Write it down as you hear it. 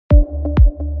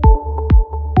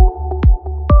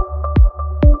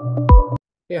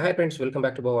Hey, hi friends, welcome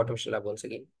back to Bhau-Automation Lab once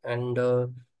again. And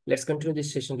let's continue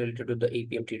this session related to the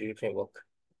Appium TDD framework.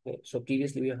 Okay, so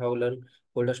previously we have learned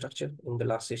folder structure in the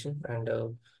last session, and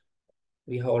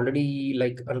we have already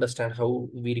understand how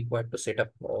we require to set up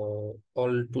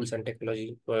all tools and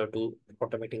technology to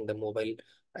automating the mobile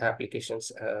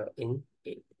applications in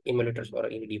emulators or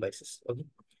any devices. Okay.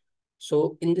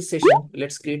 So in this session,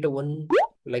 let's create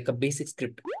a basic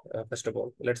script. First of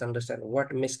all, let's understand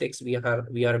what mistakes we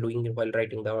are doing while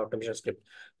writing the automation script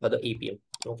for the APM.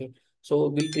 Okay, so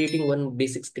we're creating one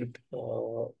basic script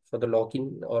for the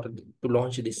login or to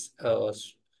launch this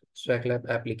Swag Lab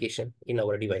application in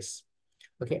our device.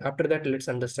 Okay, after that, let's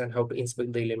understand how to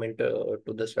inspect the element to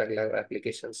the Swag Lab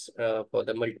applications for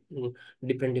the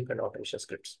different automation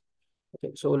scripts.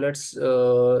 Okay, so let's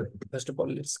first of all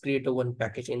let's create a one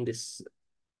package in this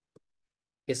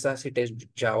SRC test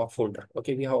Java folder.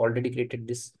 Okay, we have already created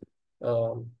this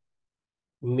um,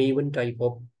 Maven type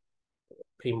of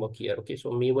framework here. Okay,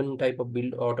 so Maven type of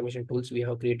build automation tools, we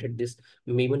have created this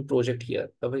Maven project here.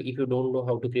 Okay, if you don't know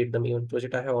how to create the Maven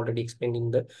project, I have already explained in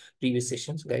the previous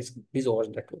sessions, guys. Please watch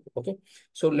that one. Okay,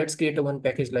 so let's create a one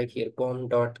package like here con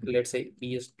dot, let's say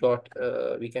ps dot,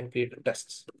 we can create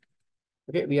tests.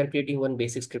 Okay, we are creating one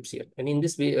basic scripts here, and in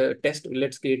this test,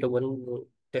 let's create a one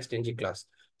test ng class.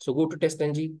 So go to test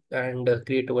ng and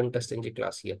create one test ng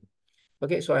class here.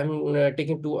 Okay, so I'm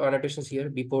taking two annotations here,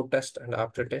 before test and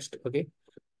after test. Okay,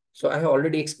 so I have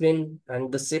already explained,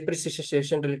 and the separate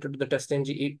session related to the test ng,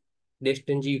 test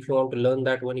ng. If you want to learn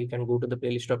that one, you can go to the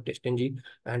playlist of test ng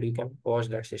and you can watch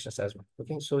that sessions as well.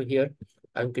 Okay, so here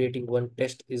I'm creating one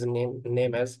test is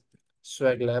name as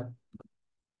Swag Labs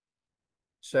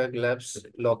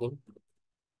login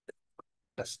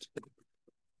test.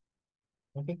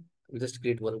 Okay, we'll just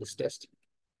create one this test.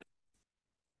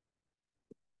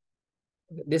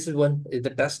 This is one is the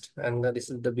test, and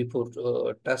this is the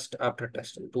before test, after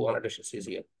test, and two annotations is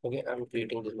here. Okay, I'm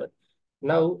creating this one.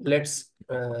 Now let's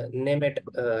name it,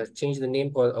 change the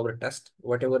name for our test,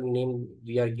 whatever name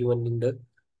we are given in the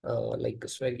like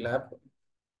Swag Lab.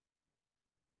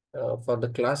 For the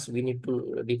class, we need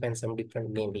to define some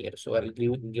different name here. So I'll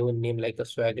give a name like a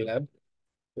Swag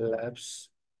Labs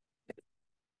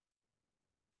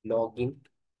login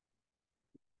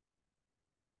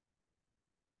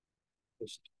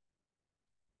test.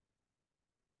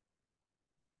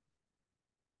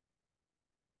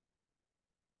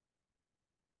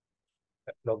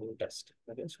 Login test.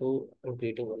 Okay, so I'm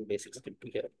creating one basic script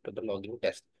here to the login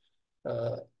test.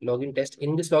 Login test.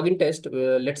 In this login test,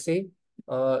 let's say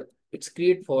it's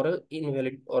create for a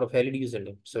invalid or a valid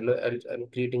username. So I'm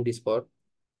creating this for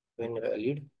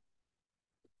invalid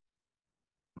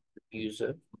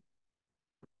user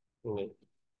name.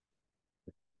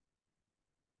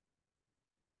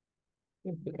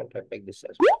 We can type like this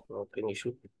as well. No any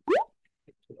issue.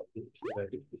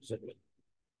 Invalid username.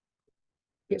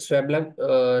 Okay, Swag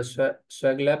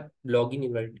Lab login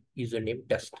invalid username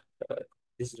test.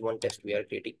 This is one test we are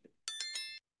creating.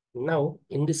 Now,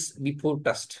 in this before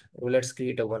test, let's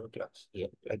create a one class here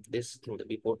like this. In the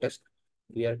before test,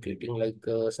 we are creating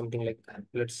like something like,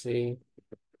 let's say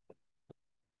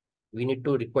we need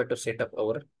to require to set up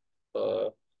our uh,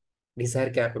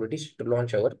 desired capabilities to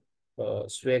launch our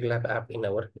Swag Lab app in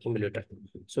our emulator.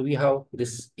 So we have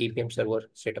this APM server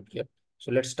set up here.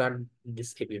 So let's start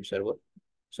this APM server.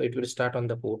 So it will start on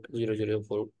the port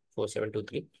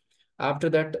 0044723. After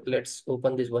that, let's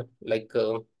open this one like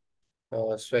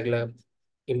Swag Lab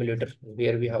emulator,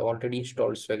 where we have already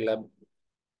installed Swag Lab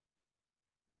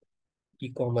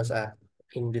e-commerce app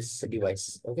in this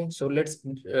device. Okay, so let's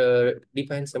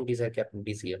define some desired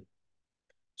capabilities here.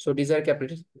 So desired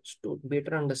capabilities, to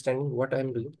better understanding what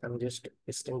I'm doing, I'm just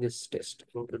pasting this test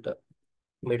into the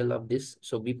middle of this.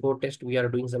 So before test, we are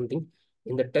doing something.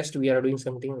 In the test, we are doing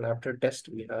something, and after test,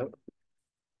 we have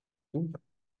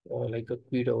like a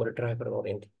queue or a driver or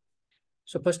anything.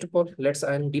 So first of all,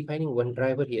 I'm defining one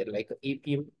driver here, like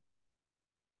APM,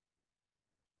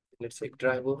 let's say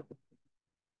driver.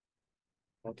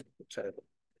 Driver.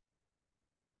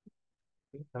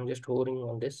 I'm just hovering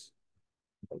on this,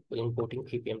 importing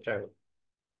APM driver.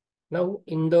 Now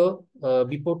in the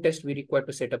before test, we require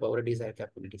to set up our desired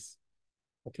capabilities.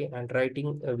 Okay, and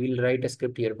we'll write a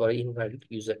script here for invalid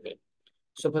username.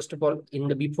 So first of all, in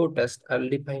the before test, I'll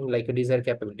define like a desired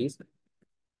capabilities.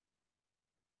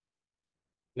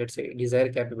 Let's say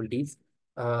desired capabilities.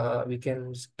 We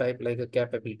can type like a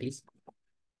capabilities.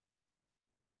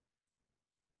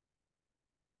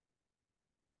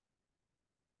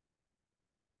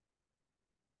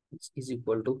 Is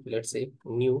equal to, let's say,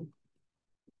 new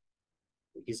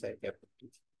desired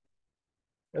capabilities.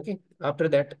 Okay, after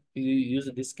that, you use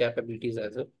these capabilities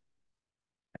as a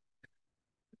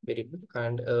variable,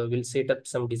 and we'll set up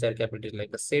some desired capabilities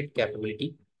like a set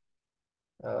capability.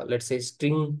 Let's say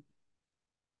string,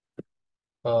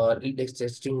 let's say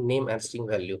string name and string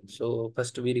value. So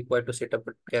first we require to set up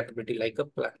a capability like a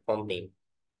platform name.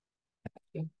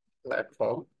 Okay,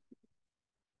 platform.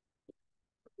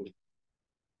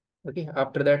 Okay,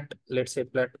 after that, let's say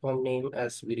platform name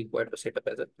as we require to set up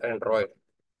as a Android.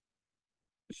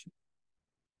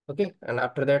 Okay, and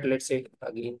after that, let's say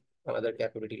again another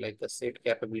capability like a set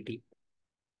capability.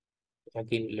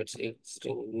 Again, let's say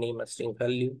string name and string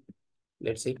value.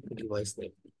 Let's say device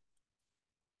name.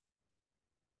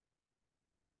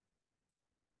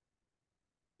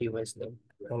 Device name.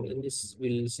 And in this,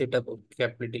 we'll set up a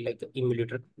capability like the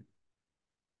emulator.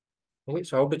 Okay,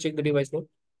 so how to check the device name?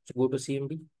 So go to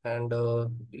CMD and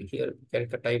here you can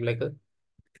type like a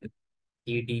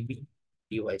ADB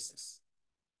devices.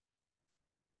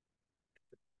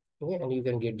 Okay, and you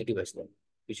can get the device name,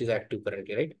 which is active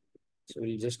currently, right? So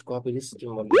we'll just copy this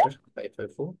emulator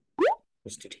 554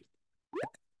 STD.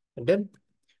 And then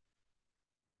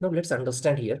now let's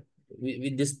understand here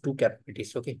with these two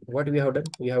capabilities. Okay, what we have done,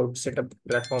 we have set up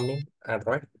platform name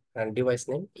Android and device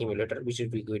name emulator, which will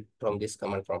be good from this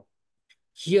command prompt.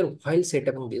 Here, while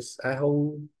setting this, I have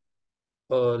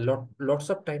lots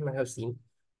of time I have seen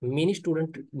many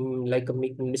students like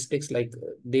make mistakes like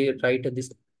they write this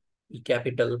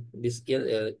capital, this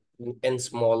n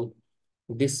small,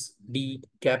 this D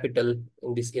capital,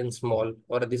 this N small,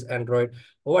 or this Android,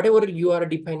 whatever you are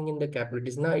defining in the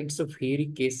capitals. Now it's a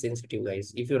very case sensitive,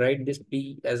 guys. If you write this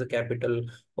P as a capital,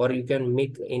 or you can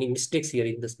make any mistakes here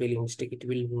in the spelling mistake, it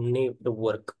will never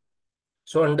work.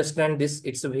 So understand this,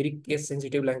 it's a very case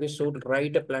sensitive language. So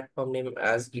write a platform name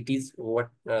as it is what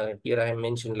here I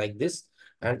mentioned like this,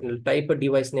 and type a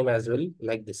device name as well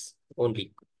like this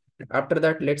only. After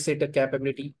that, let's set a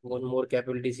capability, one more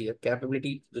capabilities here.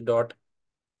 Capability dot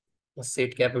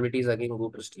set capabilities, again go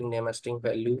to string name and string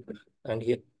value, and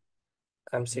here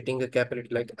I'm setting a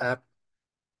capability like app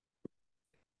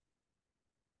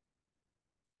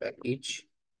package.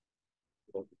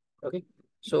 Okay,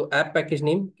 so app package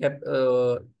name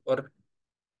or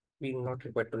we not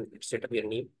required to set up your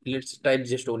name. Let's type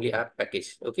just only app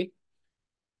package. Okay,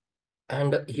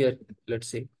 and here let's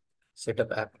say set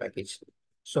up app package.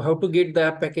 So how to get the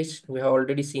app package? We have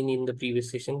already seen in the previous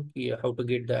session here how to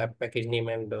get the app package name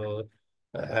and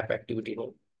app activity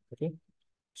name. Okay,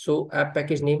 so app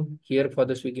package name here for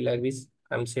the Swiggy language,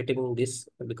 I'm setting this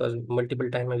because multiple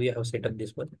time we have set up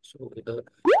this one. So the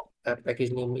app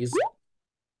package name is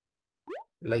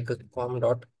like a com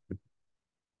dot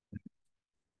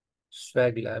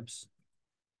swag labs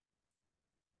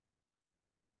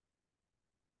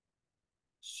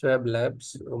swag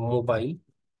labs mobile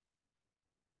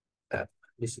app.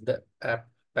 This is the app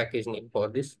package name for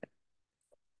this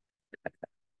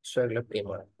swag lab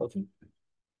demo. Okay.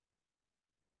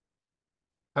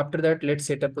 After that, let's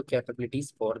set up the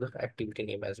capabilities for the activity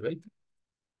name as well.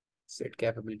 Set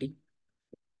capability,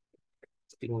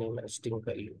 string name and string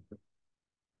value.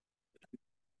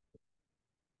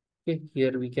 Okay,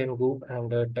 here we can go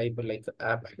and type like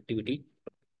app activity.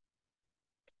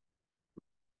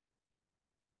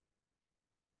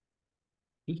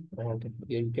 And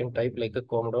here you can type like a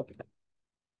com dot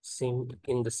same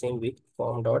in the same way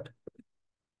com dot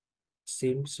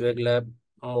same swag lab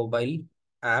mobile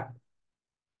app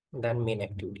then main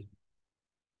activity.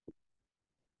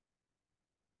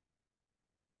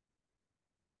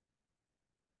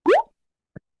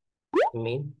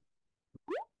 Main.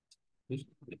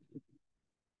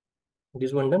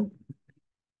 This one done.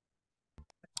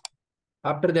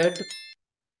 After that,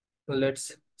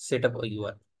 let's set up a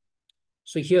URL.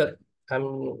 So here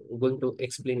I'm going to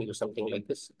explain you something like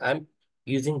this. I'm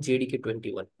using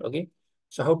JDK21. Okay.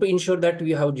 So how to ensure that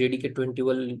we have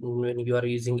JDK21 when you are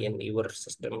using in your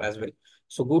system as well.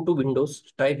 So go to Windows,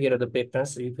 type here the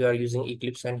preference if you are using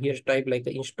Eclipse, and here type like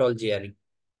the install JRE.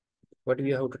 What do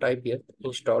you have to type here?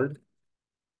 Installed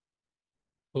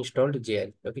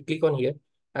JRE. Okay, click on here,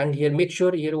 and here make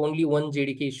sure here only one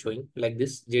JDK is showing like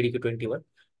this JDK21.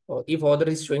 If other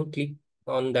is showing, click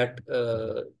on that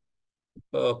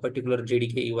particular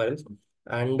JDK URL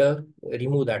and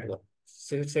remove that one.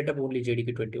 So set up only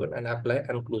JDK21 and apply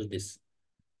and close this.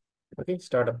 Okay,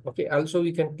 startup. Okay, also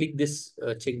you can click this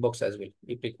checkbox as well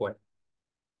if required.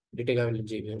 Detect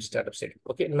JVM startup setting.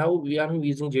 Okay, now we are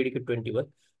using JDK21.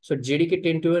 So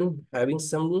JDK21 having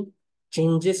some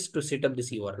changes to set up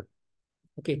this URL.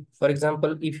 Okay, for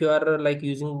example, if you are like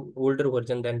using older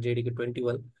version than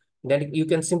JDK21, then you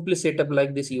can simply set up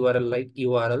like this URL like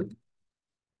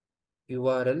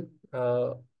URL,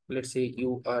 let's say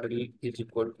URL is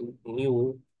equal to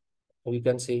new, we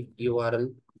can say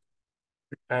URL,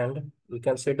 and we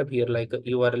can set up here like a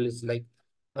URL is like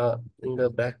in the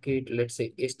bracket, let's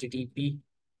say HTTP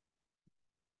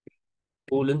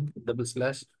colon double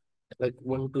slash like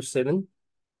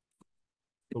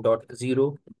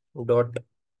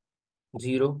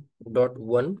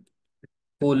 127.0.0.1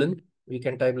 colon, we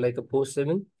can type like a post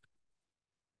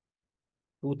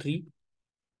 723,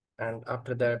 and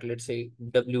after that let's say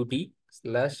WD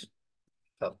slash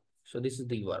hub. So this is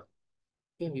the URL.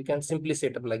 Okay, you can simply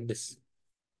set up like this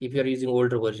if you are using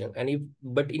older version, and if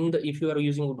you are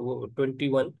using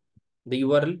 21, the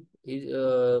URL is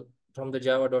from the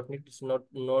java.net is no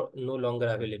longer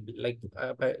available. Like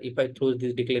if I close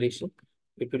this declaration,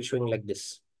 it will showing like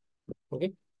this.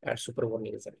 Okay, add super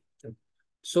warning result.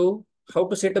 So how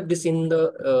to set up this in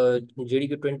the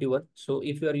JDK 21? So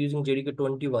if you are using JDK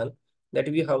 21, that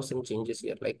we have some changes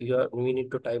here. Like we need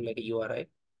to type like a URI.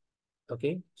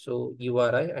 Okay, so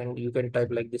URI, and you can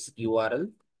type like this: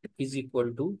 URL is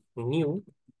equal to new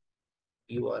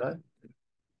URI,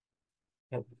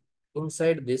 and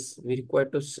inside this we require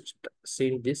to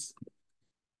send this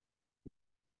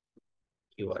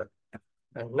URL.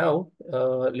 And now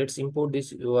let's import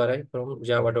this URI from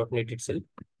java.net itself.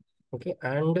 Okay,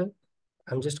 and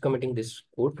I'm just committing this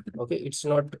code. Okay, it's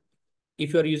not,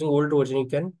 if you are using old version, you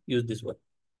can use this one.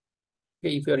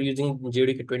 Okay, if you are using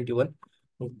JDK 21,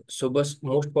 so but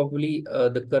most probably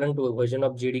the current version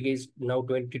of JDK is now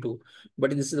 22, but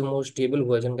this is the most stable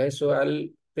version, guys. So I'll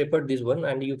prepare this one,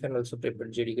 and you can also prepare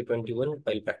JDK 21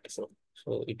 while practicing.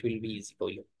 So it will be easy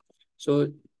for you. So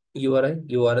URI,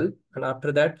 URL, and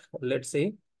after that, let's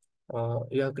say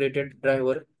you have created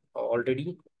driver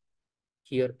already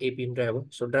here, Appium driver.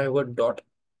 So driver dot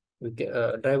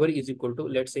driver is equal to,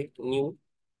 let's say, new,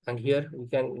 and here we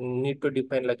can need to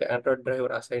define like an Android driver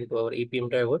assigned to our Appium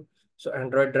driver. So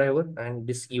Android driver, and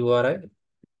this URL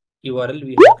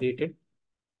we have created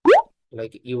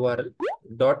like URL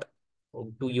dot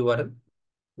to URL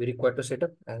we require to set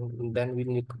up, and then we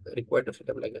need require to set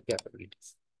up like a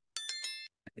capabilities.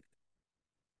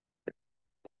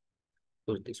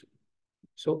 So this one.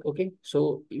 So okay,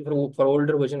 so for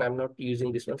older version, I'm not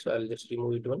using this one, so I'll just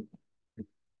remove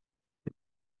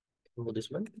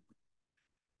this one.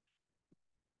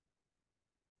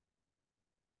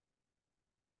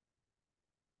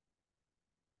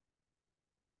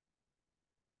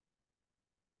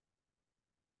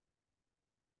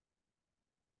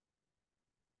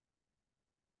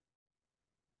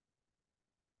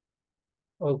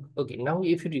 Oh, okay. Now,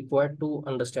 if you require to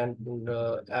understand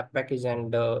the app package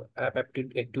and app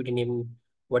activity name,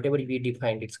 whatever we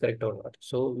defined, it's correct or not.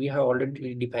 So we have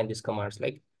already defined these commands.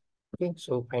 Like, okay,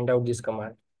 so find out this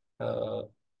command uh,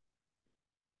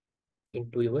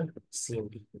 into your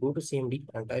CMD. Go to CMD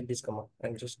and type this command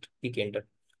and just click enter.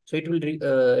 So it will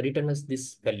return us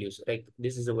this values. Like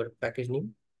this is our package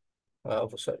name.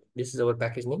 Sorry, this is our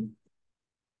package name.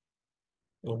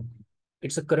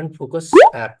 It's a current focus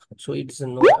app, so it's a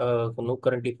no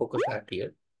currently focused app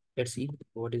here. Let's see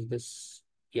what is this.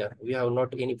 Yeah, we have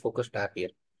not any focused app here.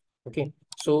 Okay,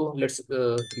 so let's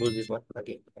close this one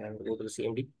again and go to the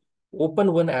CMD.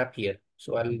 Open one app here.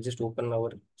 So I'll just open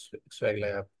our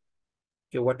Swagler app.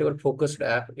 Okay, whatever focused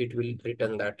app, it will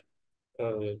return that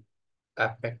uh,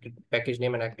 app package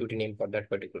name and activity name for that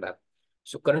particular app.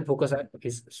 So current focus app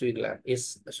is Swagler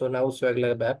is so now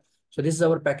Swagler app. So this is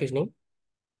our package name,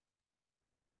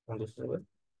 and this is our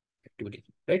activity,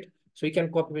 right? So we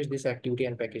can copy paste this activity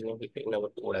and package name in our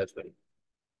code as well,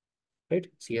 right?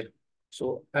 See here.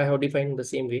 So I have defined the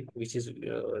same way, which is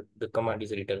the command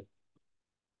is written,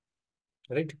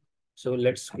 right? So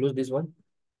let's close this one.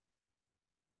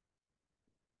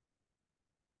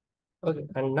 Okay,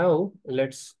 and now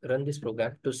let's run this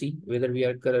program to see whether we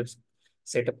are correct,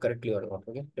 set up correctly or not.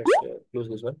 Okay, let's close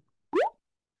this one.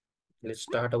 Let's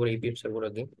start our Appium server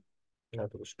again. Now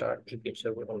to start Appium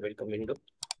server on welcome window,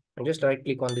 and just right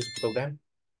click on this program